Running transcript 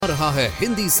रहा है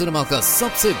हिंदी सिनेमा का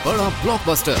सबसे बड़ा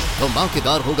ब्लॉकबस्टर।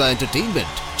 धमाकेदार होगा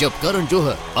एंटरटेनमेंट जब करण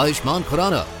जौहर, आयुष्मान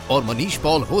खुराना और मनीष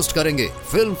पॉल होस्ट करेंगे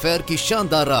फिल्म फेयर की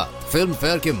शानदार रात। फिल्म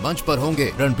फेयर के मंच पर होंगे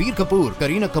रणबीर कपूर,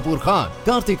 करीना कपूर खान,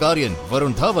 कार्तिक आर्यन,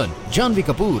 वरुण धवन, जानवी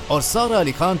कपूर और सारा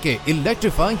अली खान के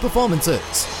इलेक्ट्रीफाइंग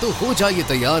परफॉर्मेंसेस। तो हो जाइए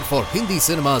तैयार for Hindi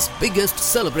cinema's biggest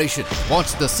celebration.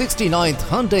 Watch the 69th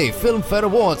Hyundai Film Fair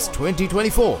Awards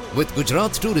 2024 with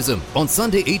Gujarat Tourism on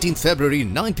Sunday 18th February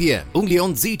 9 p.m. only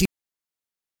on ZT.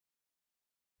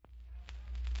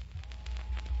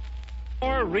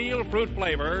 More real fruit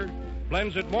flavor,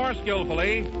 blends it more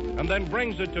skillfully, and then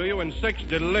brings it to you in 6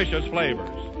 delicious flavors.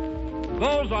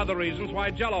 Those are the reasons why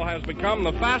Jell-O has become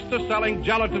the fastest-selling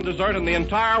gelatin dessert in the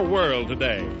entire world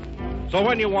today. So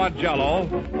when you want Jell-O,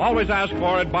 always ask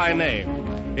for it by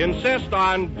name. Insist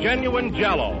on genuine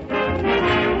Jell-O.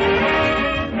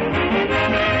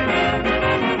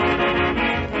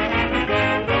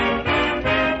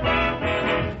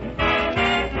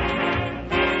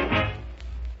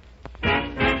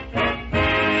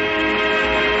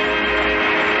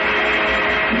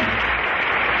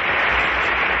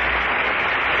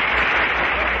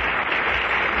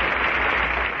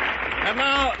 And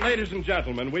now, ladies and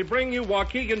gentlemen, we bring you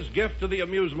Waukegan's gift to the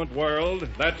amusement world,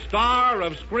 that star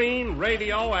of screen,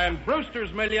 radio, and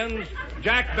Brewster's Millions,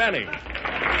 Jack Benny.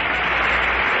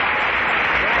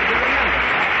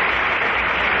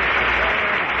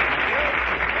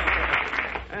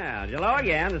 Well, hello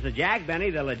again. This is Jack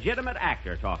Benny, the legitimate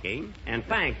actor, talking. And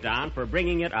thanks, Don, for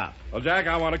bringing it up. Well, Jack,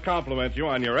 I want to compliment you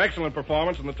on your excellent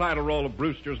performance in the title role of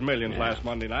Brewster's Millions last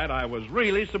Monday night. I was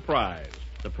really surprised.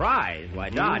 Surprise? Why,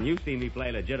 Don, you've seen me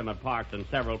play legitimate parts in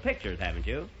several pictures, haven't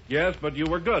you? Yes, but you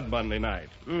were good Monday night.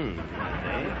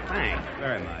 Thanks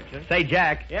very much. Say,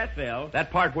 Jack. Yes, Phil?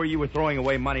 That part where you were throwing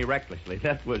away money recklessly,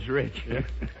 that was rich.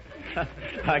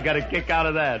 I got a kick out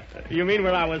of that. You mean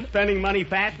when I was spending money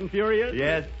fast and furious?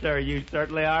 Yes, sir, you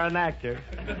certainly are an actor.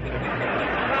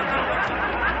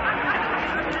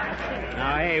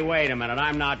 Now, hey, wait a minute.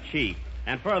 I'm not cheap.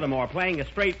 And furthermore, playing a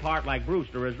straight part like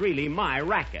Brewster is really my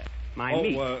racket. My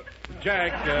meat.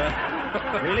 Jack,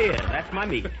 Really is. That's my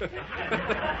meat.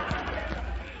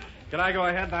 Can I go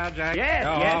ahead now, Jack? Yes,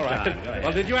 Oh, yes, all right. Don, go ahead.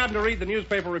 Well, did you happen to read the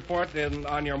newspaper report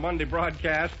on your Monday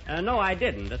broadcast? No, I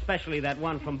didn't, especially that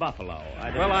one from Buffalo.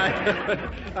 Well, I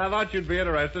thought you'd be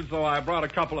interested, so I brought a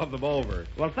couple of them over.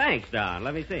 Well, thanks, Don.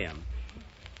 Let me see them.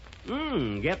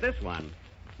 Get this one.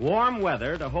 Warm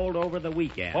weather to hold over the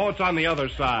weekend. Oh, it's on the other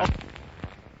side.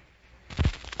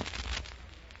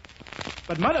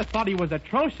 But Mother thought he was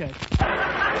atrocious.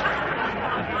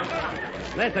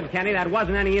 Listen, Kenny, that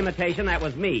wasn't any imitation. That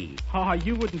was me. Oh,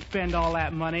 you wouldn't spend all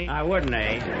that money. I wouldn't,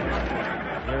 eh?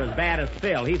 You're as bad as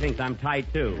Phil. He thinks I'm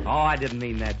tight, too. Oh, I didn't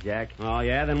mean that, Jack. Oh,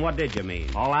 yeah? Then what did you mean?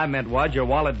 All I meant was your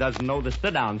wallet doesn't know the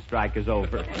sit-down strike is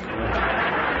over.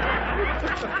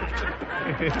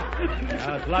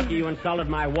 It's lucky you insulted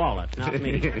my wallet, not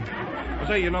me.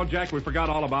 Say, you know, Jack, we forgot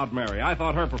all about Mary. I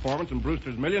thought her performance in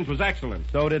Brewster's Millions was excellent.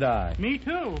 So did I. Me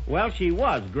too. Well, she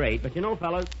was great, but you know,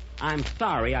 fellas, I'm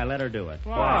sorry I let her do it.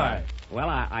 Why? Well,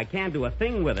 I can't do a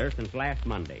thing with her since last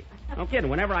Monday. No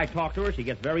kidding. Whenever I talk to her, she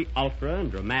gets very ultra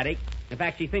and dramatic. In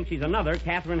fact, she thinks she's another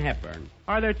Katharine Hepburn.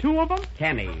 Are there two of them?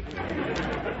 Kenny.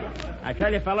 I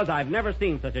tell you, fellas, I've never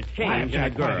seen such a change in a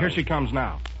Jack, girl. here she comes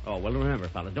now. Oh, well, remember,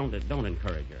 fellas, don't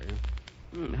encourage her.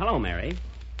 Hello, Mary.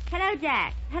 Hello,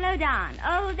 Jack. Hello, Don.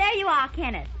 Oh, there you are,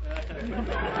 Kenneth.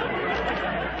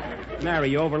 Mary,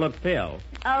 you overlooked Phil.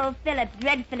 Oh, Philip,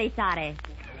 dreadfully sorry.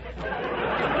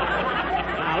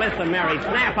 Now, listen, Mary,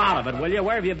 snap out of it, will you?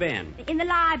 Where have you been? In the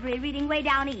library reading Way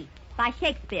Down East by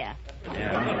Shakespeare.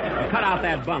 Yeah. Well, cut out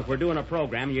that bunk. We're doing a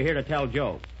program, and you're here to tell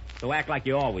jokes. So act like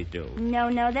you always do.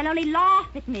 No, they'll only laugh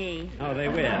at me. Oh, they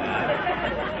will.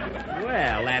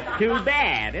 Well, that's too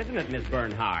bad, isn't it, Miss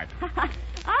Bernhardt?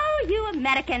 Oh, you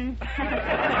Americans.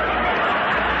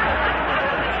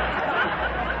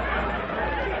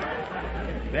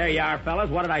 There you are, fellas.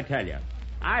 What did I tell you?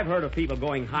 I've heard of people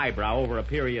going highbrow over a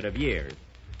period of years.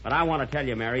 But I want to tell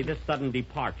you, Mary, this sudden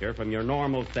departure from your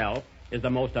normal self is the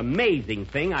most amazing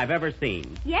thing I've ever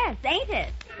seen. Yes, ain't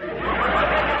it?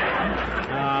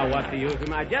 What's the use? We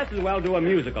might just as well do a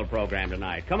musical program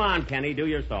tonight. Come on, Kenny, do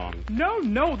your song.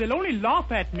 No, they'll only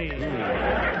laugh at me.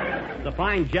 It's a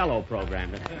fine Jell-O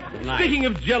program tonight. Speaking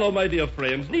of Jell-O, my dear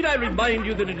friends, need I remind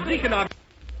you that it is economic...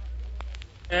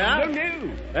 Yeah?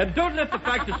 No. And don't let the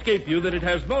fact escape you that it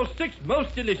has 6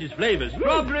 most delicious flavors.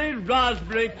 Strawberry,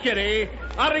 raspberry, cherry,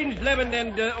 orange, lemon,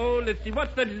 and, let's see,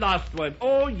 what's the last one?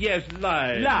 Oh, yes,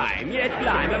 lime. Lime, yes,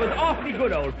 lime. That was awfully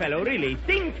good, old fellow, really.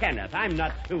 Sing, Kenneth. I'm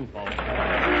nuts, too, folks.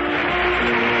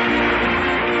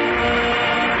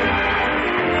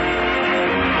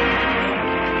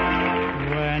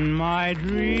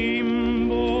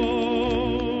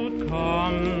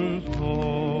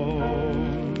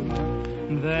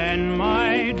 when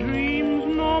my dreams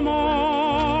no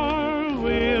more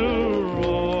will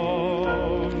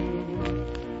roam,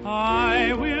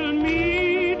 I will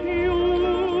meet you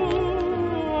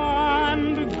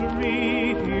and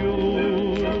greet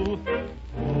you,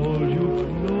 hold you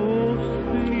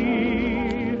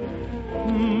closely,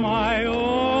 my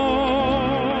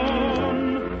own.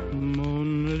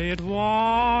 Moonlit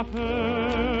waters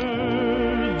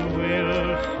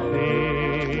will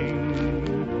sing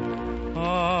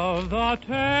of the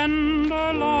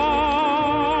tender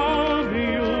love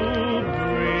you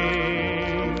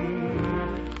bring.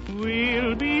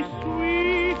 We'll be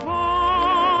sweethearts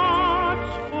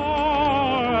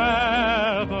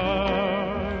forever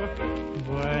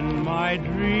when my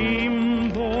dream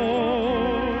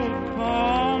boat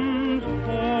comes home.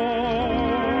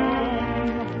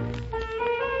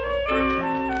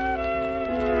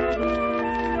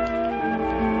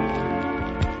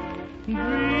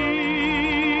 Dreams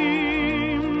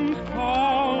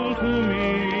call to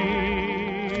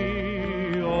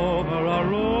me over a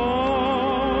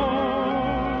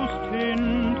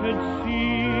rose-tinted sea.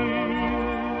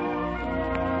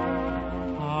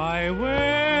 I wait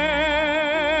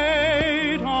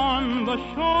on the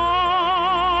shore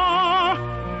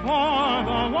for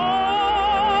the one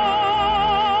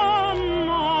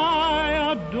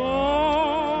I adore.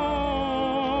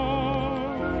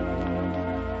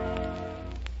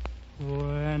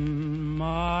 When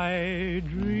my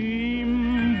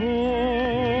dream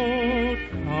boat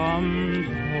comes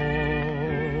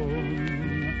home,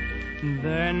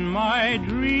 then my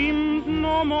dreams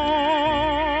no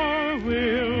more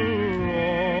will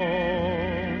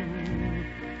roam.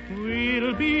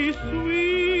 We'll be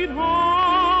sweethearts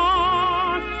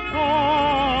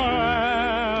forever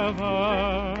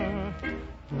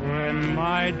when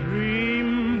my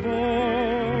dream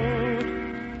boat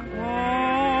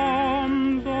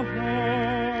comes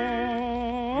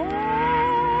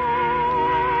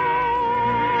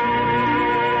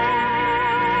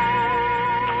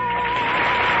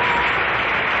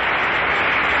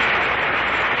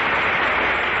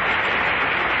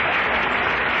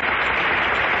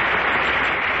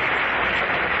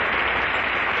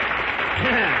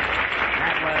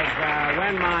That was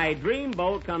When My Dream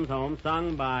Boat Comes Home,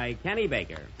 sung by Kenny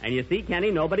Baker. And you see,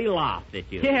 Kenny, nobody laughed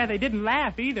at you. Yeah, they didn't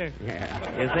laugh either.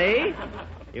 Yeah. You see?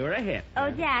 You were a hit.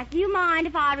 Oh, Jack, do you mind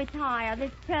if I retire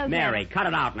this program? Mary, cut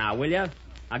it out now, will you?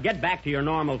 Now get back to your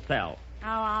normal self. Oh,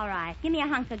 all right. Give me a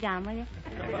hunk of gum, will you?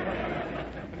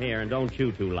 Here, and don't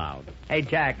chew too loud. Hey,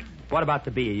 Jack, what about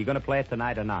the bee? Are you going to play it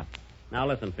tonight or not? Now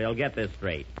listen, Phil, get this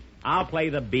straight. I'll play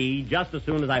the bee just as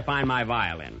soon as I find my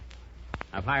violin.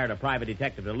 I've hired a private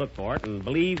detective to look for it, and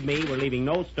believe me, we're leaving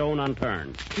no stone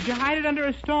unturned. Did you hide it under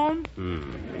a stone?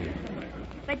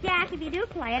 But, Jack, if you do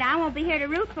play it, I won't be here to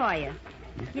root for you.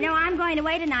 You know, I'm going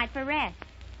away tonight for rest.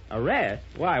 A rest?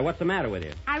 Why? What's the matter with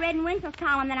you? I read in Winsel's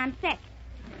column that I'm sick.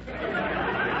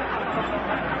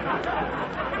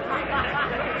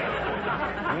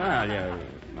 Well,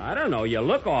 I don't know. You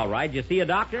look all right. You see a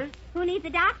doctor? Who needs a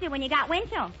doctor when you got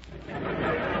Winchell?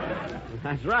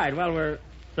 That's right. Well, we're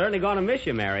certainly going to miss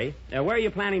you, Mary. Where are you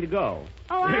planning to go?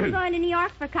 Oh, I'm going to New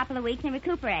York for a couple of weeks and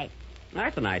recuperate.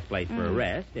 That's a nice place for a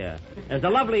rest, yeah. There's a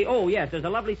lovely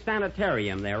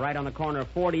sanitarium there right on the corner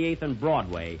of 48th and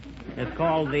Broadway. It's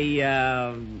called the,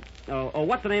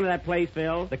 what's the name of that place,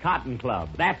 Phil? The Cotton Club.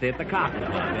 That's it, the Cotton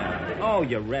Club. Yeah. Oh,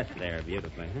 you rest there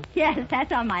beautifully, huh? Yes,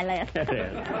 that's on my list.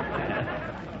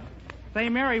 Say,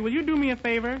 Mary, will you do me a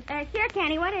favor? Sure,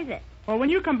 Kenny, what is it? Well, when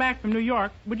you come back from New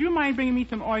York, would you mind bringing me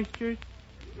some oysters?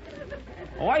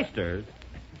 Oysters?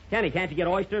 Kenny, can't you get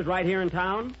oysters right here in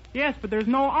town? Yes, but there's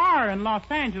no R in Los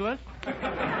Angeles. Well,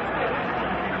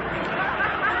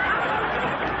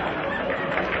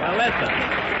 listen.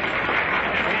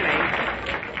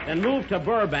 Kenny, then move to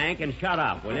Burbank and shut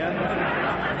up, will you?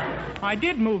 I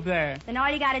did move there. Then all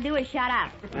you got to do is shut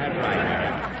up. That's right,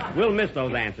 Mary. We'll miss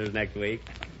those answers next week.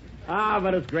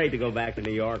 But it's great to go back to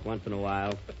New York once in a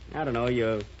while. I don't know,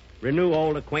 you renew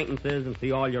old acquaintances and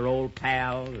see all your old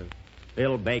pals.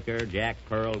 Bill Baker, Jack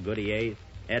Pearl, Goody Ace,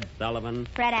 Ed Sullivan.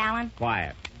 Fred Allen.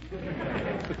 Quiet.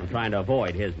 I'm trying to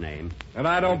avoid his name. And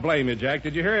I don't blame you, Jack.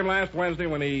 Did you hear him last Wednesday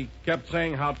when he kept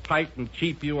saying how tight and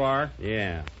cheap you are?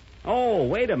 Yeah. Oh,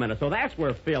 wait a minute. So that's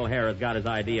where Phil Harris got his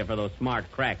idea for those smart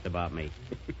cracks about me.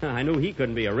 I knew he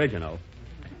couldn't be original.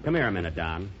 Come here a minute,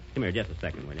 Don. Come here just a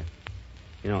second, will you?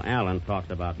 You know, Allen talks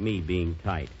about me being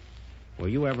tight. Were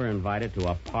you ever invited to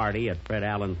a party at Fred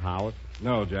Allen's house?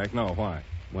 No, Jack, no. Why?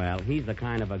 Well, he's the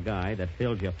kind of a guy that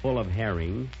fills you full of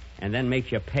herring and then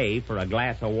makes you pay for a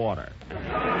glass of water.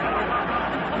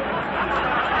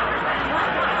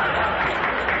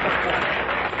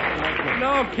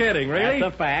 No kidding, really?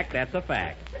 That's a fact. That's a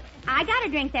fact. I got a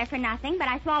drink there for nothing, but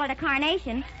I swallowed a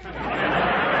carnation.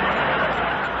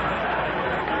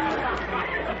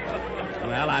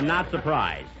 Well, I'm not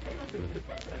surprised.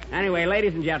 Anyway,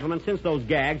 ladies and gentlemen, since those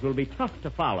gags will be tough to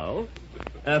follow,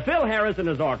 Phil Harris and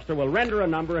his orchestra will render a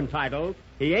number entitled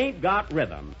He Ain't Got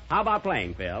Rhythm. How about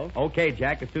playing, Phil? Okay,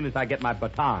 Jack, as soon as I get my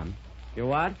baton. You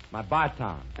what? My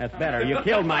baton. That's better. You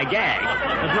killed my gag.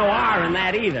 There's no R in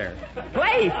that either.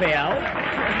 Play, Phil.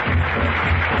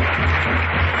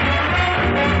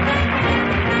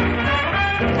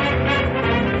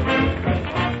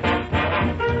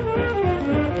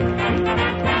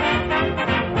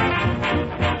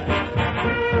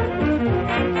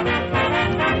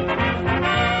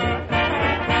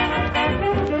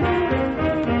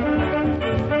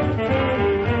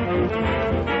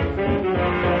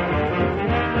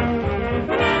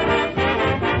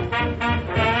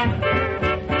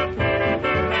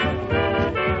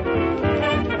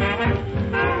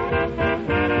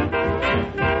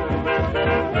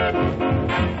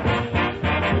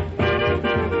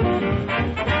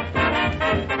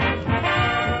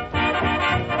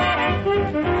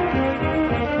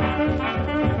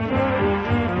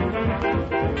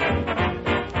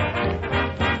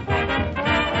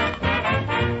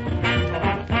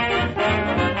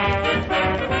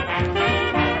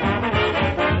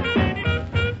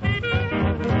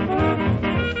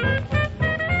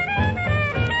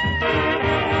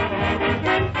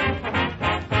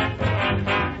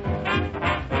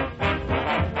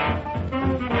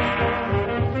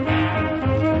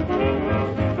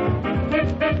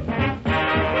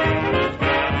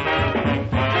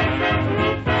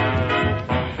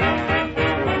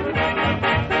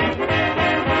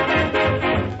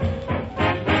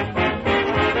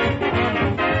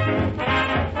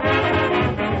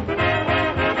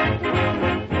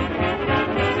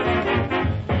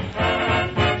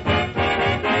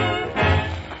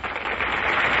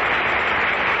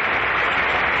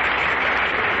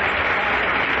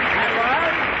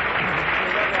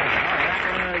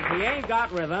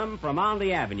 Rhythm from On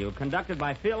the Avenue, conducted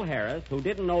by Phil Harris, who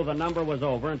didn't know the number was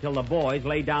over until the boys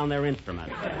laid down their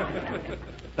instruments.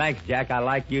 Thanks, Jack. I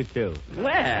like you, too.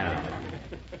 Well,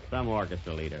 some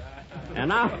orchestra leader. And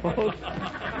now, folks,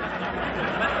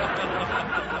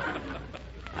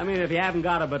 I mean, if you haven't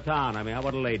got a baton,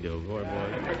 what'll they do, poor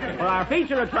boys? For our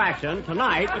feature attraction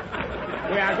tonight,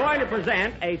 we are going to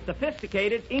present a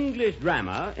sophisticated English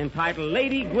drama entitled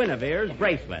Lady Guinevere's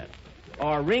Bracelet,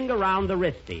 or Ring Around the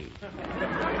Wristies.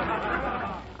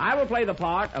 I will play the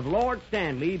part of Lord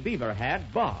Stanley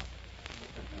Beaverhat, boss.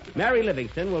 Mary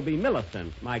Livingston will be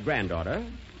Millicent, my granddaughter,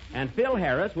 and Phil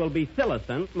Harris will be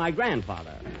Phillicent, my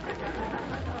grandfather.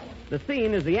 The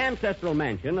scene is the ancestral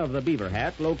mansion of the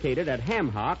Beaverhats located at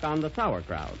Hamhock on the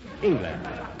Sauerkraut, England.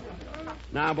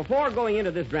 Now, before going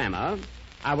into this drama,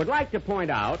 I would like to point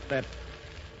out that...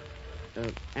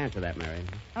 answer that, Mary.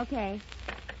 Okay.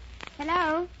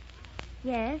 Hello?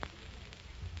 Yes?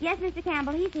 Yes, Mr.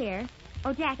 Campbell, he's here.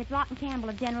 Oh, Jack, it's Lawton Campbell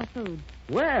of General Foods.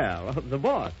 Well, the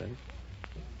boss.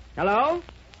 Hello?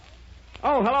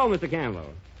 Oh, hello, Mr.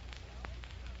 Campbell.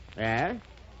 Yes?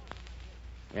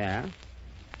 Yeah?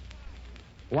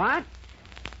 What?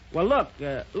 Well, look,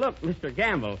 Mr.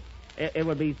 Campbell, it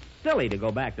would be silly to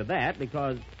go back to that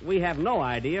because we have no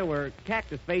idea where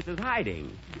Cactus Face is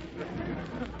hiding.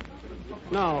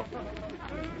 No,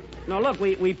 look,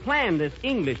 we planned this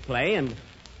English play and,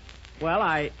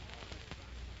 well,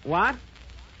 What?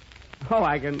 Oh,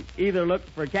 I can either look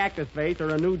for Cactus Face or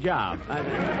a new job.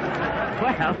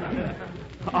 Well,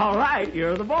 all right,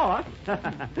 you're the boss.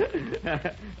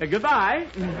 Goodbye.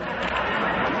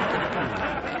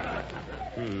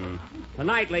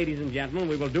 Tonight, ladies and gentlemen,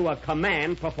 we will do a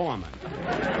command performance.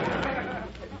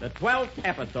 The 12th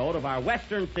episode of our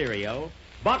Western serial,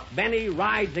 Buck Benny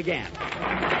Rides Again.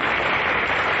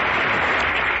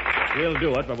 We'll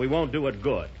do it, but we won't do it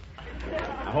good.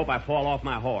 I hope I fall off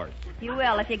my horse. You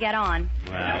will if you get on.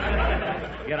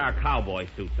 Well, get our cowboy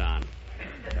suits on.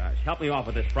 Gosh, help me off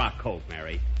with this frock coat,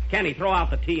 Mary. Kenny, throw out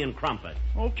the tea and crumpet.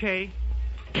 Okay.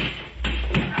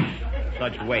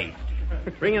 Such waste.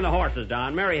 Bring in the horses,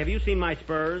 Don. Mary, have you seen my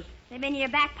spurs? They've been in your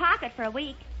back pocket for a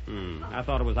week. I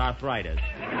thought it was arthritis.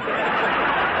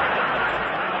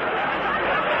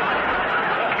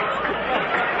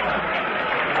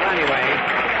 Well, anyway,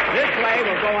 this play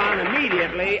will go on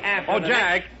immediately after. Oh,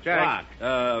 Jack. What?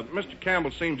 Mr.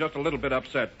 Campbell seemed just a little bit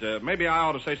upset. Maybe I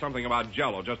ought to say something about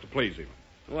Jell-O just to please him.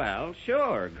 Well,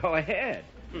 sure. Go ahead.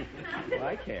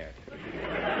 I care.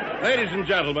 Ladies and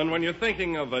gentlemen, when you're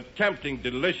thinking of a tempting,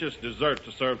 delicious dessert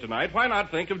to serve tonight, why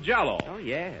not think of Jell-O? Oh,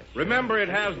 yes. Remember, it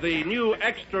has the new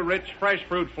extra-rich fresh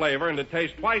fruit flavor, and it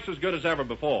tastes twice as good as ever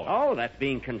before. Oh, that's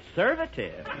being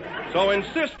conservative. So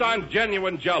insist on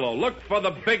genuine Jell-O. Look for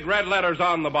the big red letters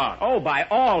on the box. Oh, by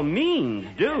all means,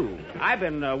 do. I've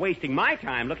been wasting my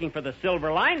time looking for the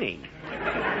silver lining.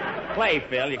 Play,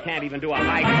 Phil. You can't even do a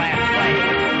high-class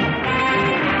play.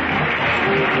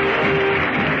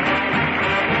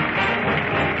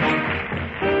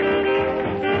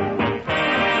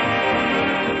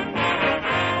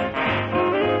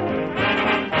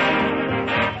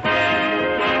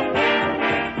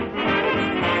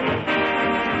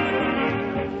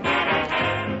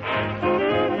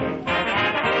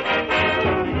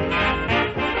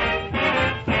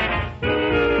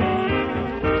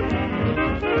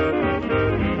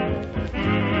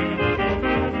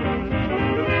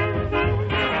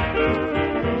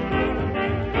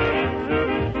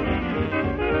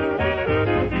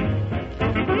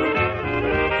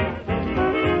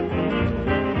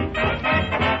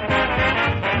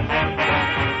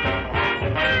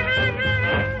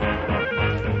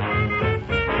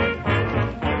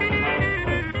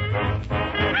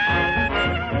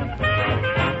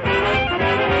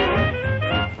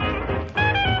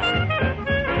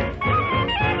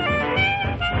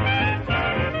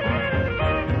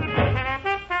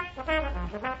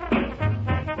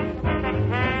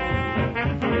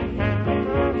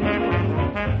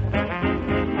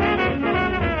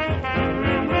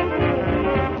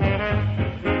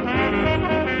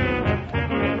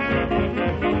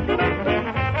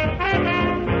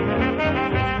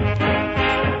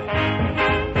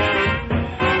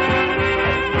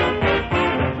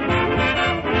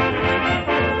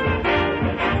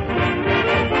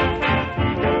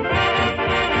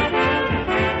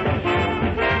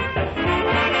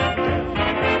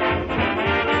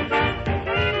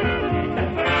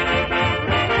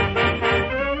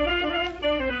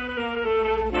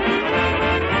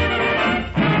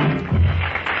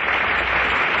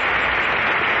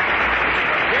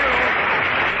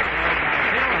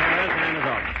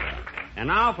 And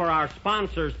now for our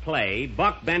sponsor's play,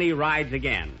 Buck Benny Rides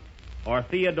Again, or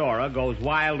Theodora Goes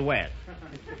Wild West.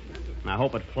 I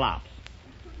hope it flops.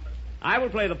 I will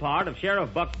play the part of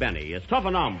Sheriff Buck Benny, as tough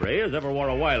an hombre as ever wore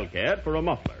a wildcat for a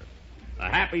muffler. A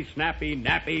happy, snappy,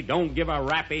 nappy, don't give a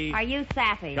rappy. Are you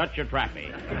sappy? Shut your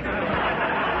trappy.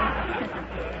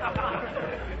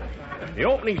 The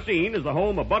opening scene is the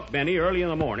home of Buck Benny early in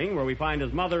the morning, where we find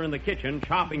his mother in the kitchen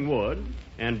chopping wood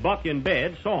and Buck in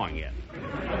bed sawing it.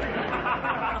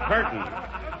 Curtain.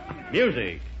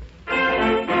 Music.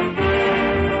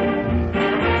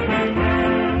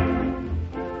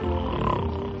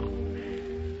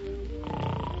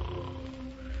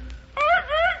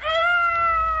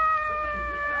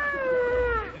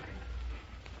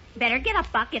 Better get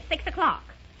up, Buck. It's 6 o'clock.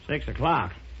 6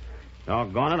 o'clock.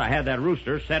 Doggone it, I had that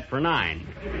rooster set for 9.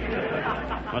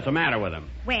 What's the matter with him?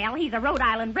 Well, he's a Rhode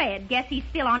Island bred. Guess he's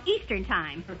still on Eastern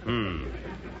time.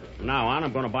 From now on,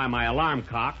 I'm going to buy my alarm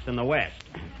clocks in the West.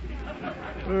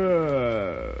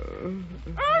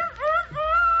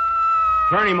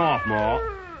 Turn him off, Ma.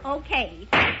 Okay.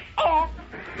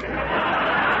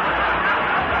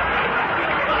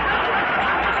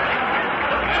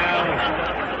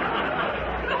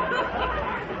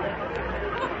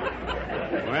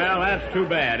 Well, that's too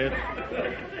bad.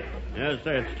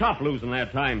 It's tough losing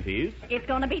that timepiece. It's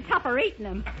going to be tougher eating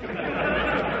him.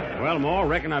 Well, Ma,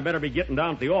 reckon I better be getting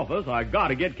down to the office. I got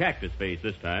to get Cactus Face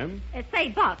this time. Say,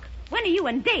 Buck, when are you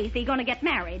and Daisy going to get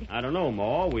married? I don't know,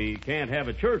 Ma. We can't have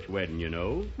a church wedding, you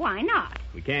know. Why not?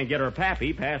 We can't get her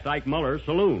pappy past Ike Muller's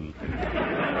saloon.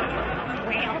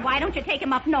 Well, why don't you take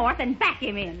him up north and back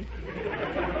him in?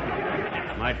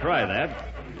 Might try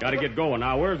that. Got to get going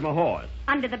now. Where's my horse?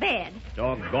 Under the bed.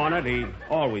 Doggone it, he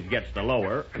always gets the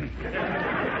lower.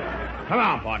 Come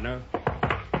on, partner.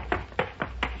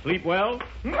 Sleep well?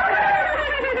 Glad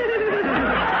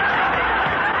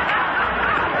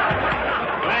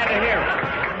to hear it.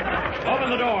 Open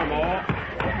the door, Ma.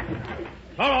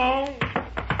 So long.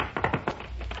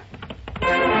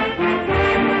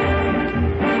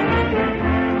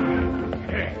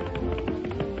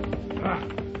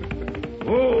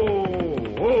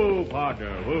 Whoa,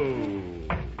 partner, whoa.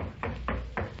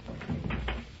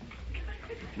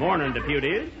 Morning,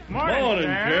 deputies. Morning,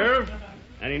 Sheriff.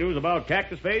 Any news about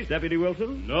Cactus Face, Deputy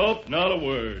Wilson? Nope, not a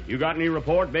word. You got any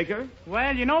report, Baker?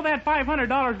 Well, you know that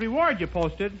 $500 reward you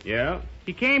posted? Yeah?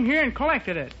 He came here and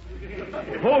collected it.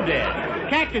 Who did?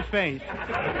 Cactus Face.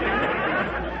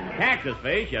 Cactus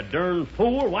Face, you darn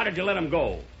fool. Why did you let him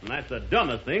go? And that's the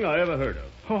dumbest thing I ever heard of.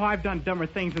 Oh, I've done dumber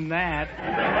things than that.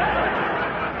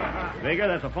 Figure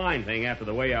that's a fine thing after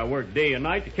the way I worked day and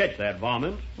night to catch that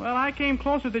varmint. Well, I came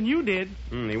closer than you did.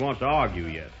 He wants to argue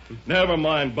yet. Never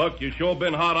mind, Buck. You sure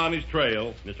been hot on his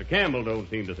trail. Mr. Campbell don't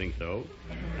seem to think so.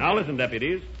 Now listen,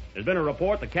 deputies. There's been a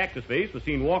report that Cactus Face was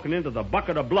seen walking into the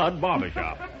Bucket of Blood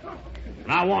barbershop.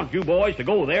 And I want you boys to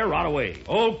go there right away.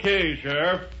 Okay,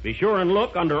 Sheriff. Be sure and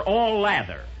look under all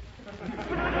lather.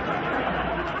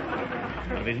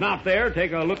 If he's not there,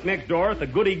 take a look next door at the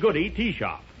Goody Goody tea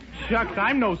shop. Shucks,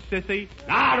 I'm no sissy.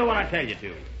 Now do what I tell you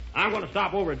to. I'm going to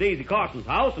stop over at Daisy Carson's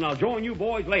house, and I'll join you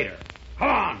boys later. Come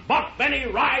on, Buck Benny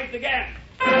rides again.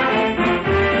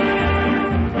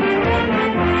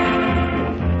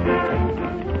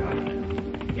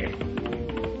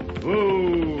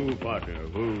 Woo, partner,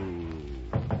 woo.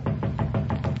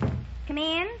 Come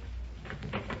in.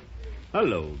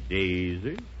 Hello,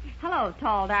 Daisy. Hello,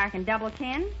 tall, dark, and double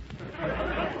chin.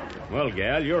 Well,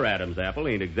 gal, your Adam's apple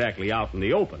ain't exactly out in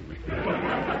the open.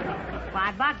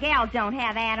 Why, Buck, gals don't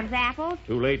have Adam's apples.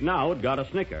 Too late now, it got a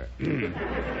snicker.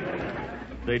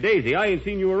 Say, Daisy, I ain't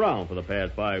seen you around for the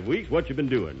past 5 weeks. What you been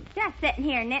doing? Just sitting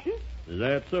here knitting. Is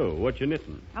that so? What you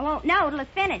knitting? I won't know till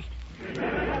it's finished.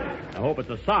 I hope it's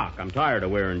a sock. I'm tired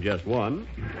of wearing just one.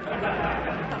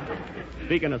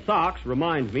 Speaking of socks,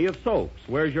 reminds me of soaps.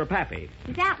 Where's your pappy?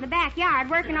 He's out in the backyard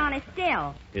working on his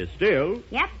still. His still?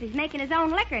 Yep, he's making his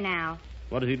own liquor now.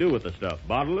 What does he do with the stuff?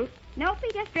 Bottle it? Nope,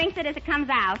 he just drinks it as it comes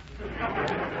out.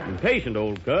 Impatient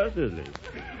old cuss, isn't he?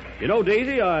 You know,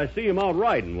 Daisy, I see him out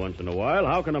riding once in a while.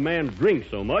 How can a man drink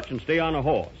so much and stay on a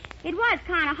horse? It was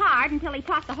kind of hard until he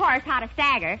taught the horse how to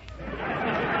stagger.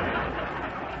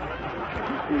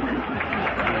 So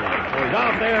he's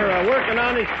out there working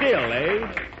on his still, eh?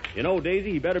 You know,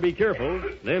 Daisy, you better be careful.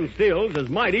 Them stills is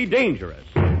mighty dangerous.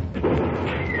 Here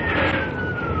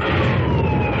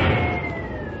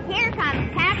comes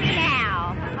Pappy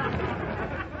now.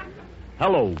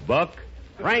 Hello, Buck.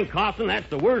 Frank Carson, that's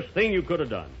the worst thing you could have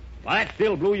done. Why, that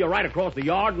still blew you right across the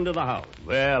yard into the house.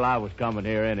 Well, I was coming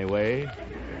here anyway.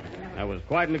 That was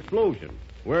quite an explosion.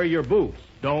 Where are your boots?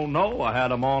 Don't know. I had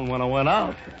them on when I went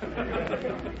out.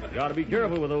 You got to be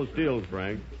careful with those stills,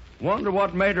 Frank. Wonder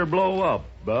what made her blow up,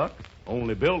 Buck.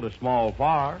 Only built a small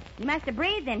fire. You must have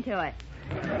breathed into it.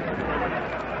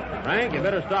 Frank, you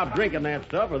better stop drinking that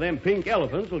stuff or them pink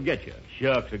elephants will get you.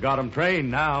 Shucks, I got 'em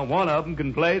trained now. One of 'em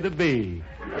can play the bee.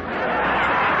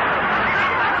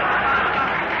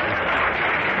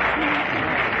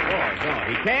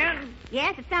 He can?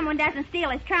 Yes, if someone doesn't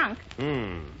steal his trunk.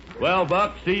 Well,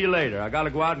 Buck, see you later. I got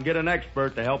to go out and get an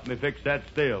expert to help me fix that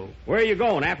still. Where are you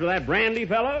going? After that brandy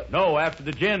fella? No, after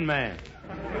the gin man.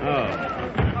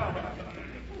 Oh.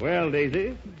 Well,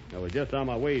 Daisy, I was just on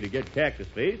my way to get Cactus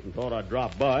Face and thought I'd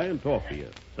drop by and talk to you.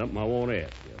 Something I won't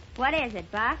ask you. What is it,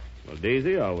 Buck? Well,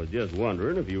 Daisy, I was just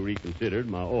wondering if you reconsidered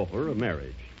my offer of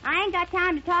marriage. I ain't got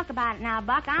time to talk about it now,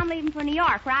 Buck. I'm leaving for New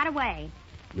York right away.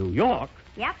 New York?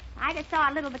 Yep, I just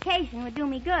thought a little vacation would do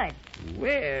me good.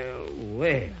 Well,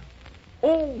 well.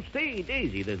 Oh, say,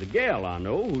 Daisy, there's a gal I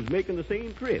know who's making the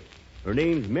same trip. Her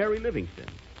name's Mary Livingston.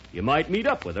 You might meet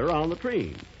up with her on the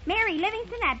train. Mary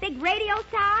Livingston, that big radio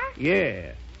star?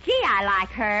 Yeah. Gee, I like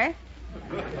her.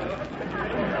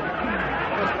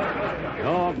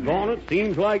 Doggone it,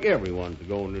 seems like everyone's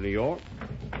going to New York.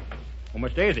 Well,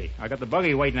 Miss Daisy, I got the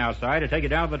buggy waiting outside to take you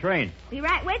down to the train. Be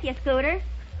right with you, Scooter.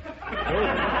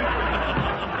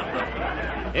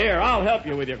 Here, I'll help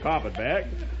you with your carpetbag.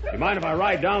 You mind if I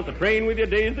ride down the train with you,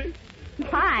 Daisy?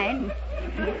 Fine.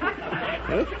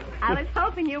 Huh? I was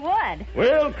hoping you would.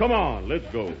 Well, come on, let's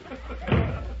go.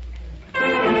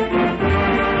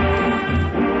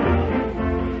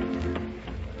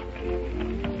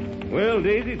 Well,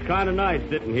 Daisy, it's kind of nice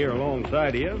sitting here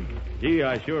alongside of you. Gee,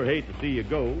 I sure hate to see you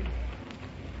go.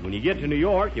 When you get to New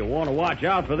York, you want to watch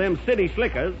out for them city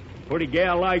slickers. Pretty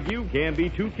gal like you can't be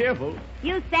too careful.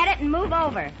 You set it and move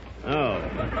over. Oh.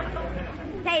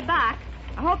 Say, Buck,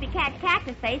 I hope you catch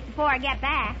Cactus Face before I get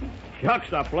back.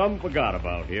 Shucks, I plumb forgot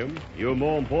about him. You're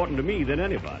more important to me than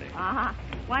anybody. Uh-huh.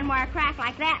 One more crack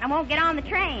like that and I won't get on the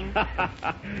train.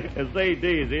 And say,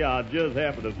 Daisy, I just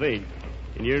happen to think,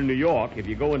 when you're in New York, if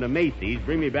you go into Macy's,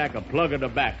 bring me back a plug of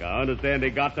tobacco. I understand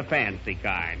they got the fancy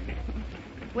kind.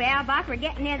 Well, Buck, we're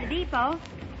getting near the depot.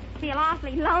 Feel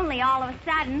awfully lonely all of a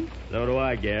sudden. So do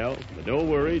I, gal. But don't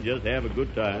worry, just have a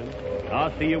good time.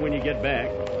 I'll see you when you get back.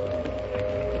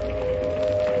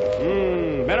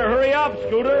 Better hurry up,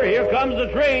 Scooter. Here comes the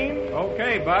train.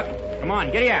 Okay, Buck. Come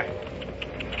on, giddy up.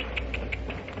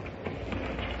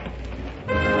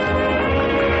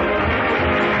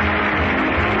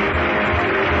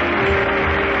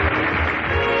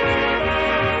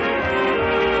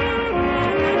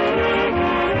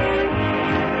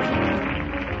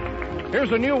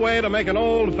 Here's a new way to make an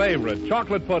old favorite,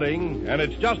 chocolate pudding, and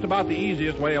it's just about the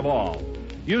easiest way of all.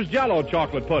 Use Jell-O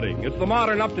chocolate pudding. It's the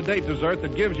modern, up-to-date dessert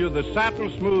that gives you the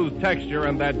satin-smooth texture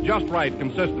and that just right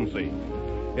consistency.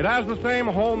 It has the same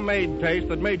homemade taste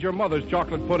that made your mother's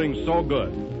chocolate pudding so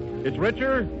good. It's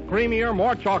richer, creamier,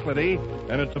 more chocolatey,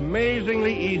 and it's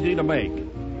amazingly easy to make.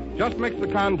 Just mix the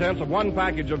contents of one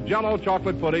package of Jell-O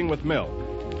chocolate pudding with milk.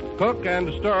 Cook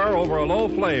and stir over a low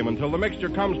flame until the mixture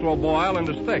comes to a boil and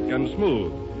is thick and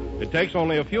smooth. It takes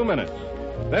only a few minutes.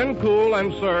 Then cool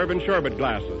and serve in sherbet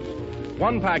glasses.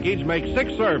 One package makes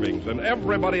 6 servings, and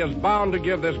everybody is bound to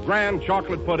give this grand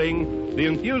chocolate pudding the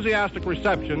enthusiastic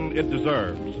reception it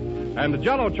deserves. And the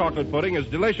Jell-O chocolate pudding is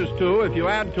delicious, too, if you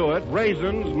add to it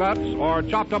raisins, nuts, or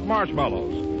chopped up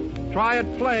marshmallows. Try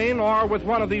it plain or with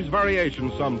one of these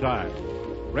variations sometime.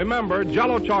 Remember,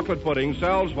 Jell-O chocolate pudding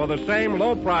sells for the same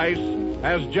low price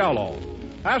as Jell-O.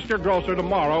 Ask your grocer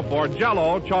tomorrow for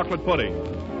Jell-O chocolate pudding.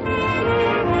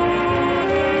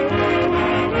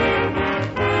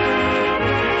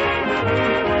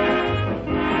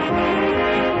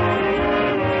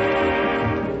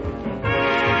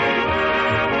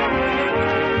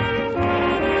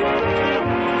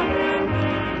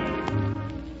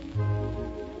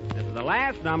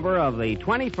 Number of the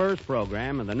 21st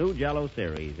program in the new Jell-O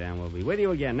series, and we'll be with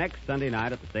you again next Sunday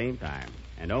night at the same time.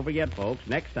 And don't forget, folks,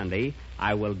 next Sunday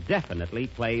I will definitely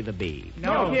play the bee.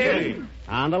 No kidding.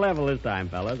 On the level this time,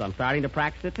 fellas. I'm starting to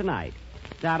practice it tonight.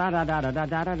 Da da da da da da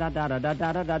da da da da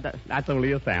da da da da. That's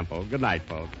only a sample. Good night,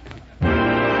 folks.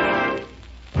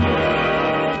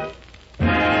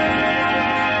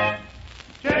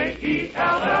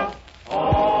 Jell-O.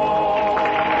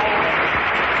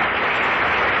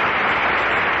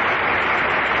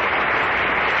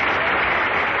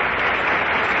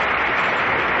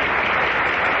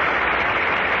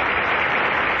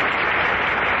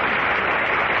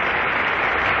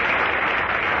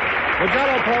 The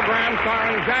Jell-O program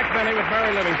starring Jack Benny with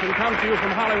Mary Livingston comes to you from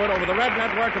Hollywood over the Red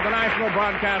Network of the National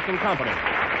Broadcasting Company.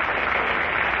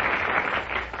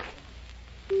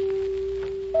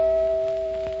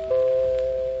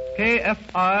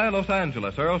 KFI Los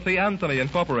Angeles, Earl C. Anthony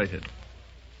Incorporated.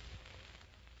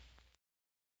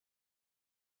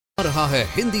 आ रहा है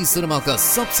Hindi cinema का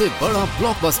सबसे बड़ा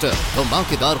blockbuster.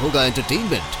 धमाकेदार होगा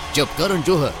entertainment जब करण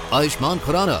जौहर, आयुष्मान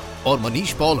खुराना और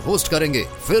Manish Paul host करेंगे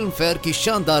फिल्म फेयर की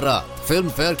शानदार रात। फिल्म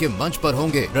फेयर के मंच पर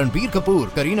होंगे रणबीर कपूर,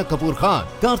 करीना कपूर खान,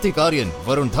 कार्तिक आर्यन,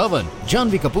 वरुण धवन,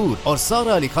 जानवी कपूर और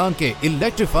सारा अली खान के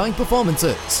इलेक्ट्रीफाइंग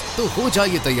परफॉर्मेंसेस। तो हो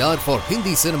जाइए तैयार for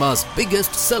Hindi cinema's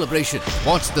biggest celebration.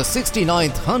 Watch the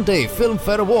 69th Hyundai Film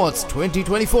Fair Awards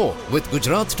 2024 with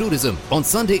Gujarat Tourism on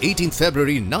Sunday 18th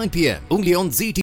February 9 p.m. only on ZT.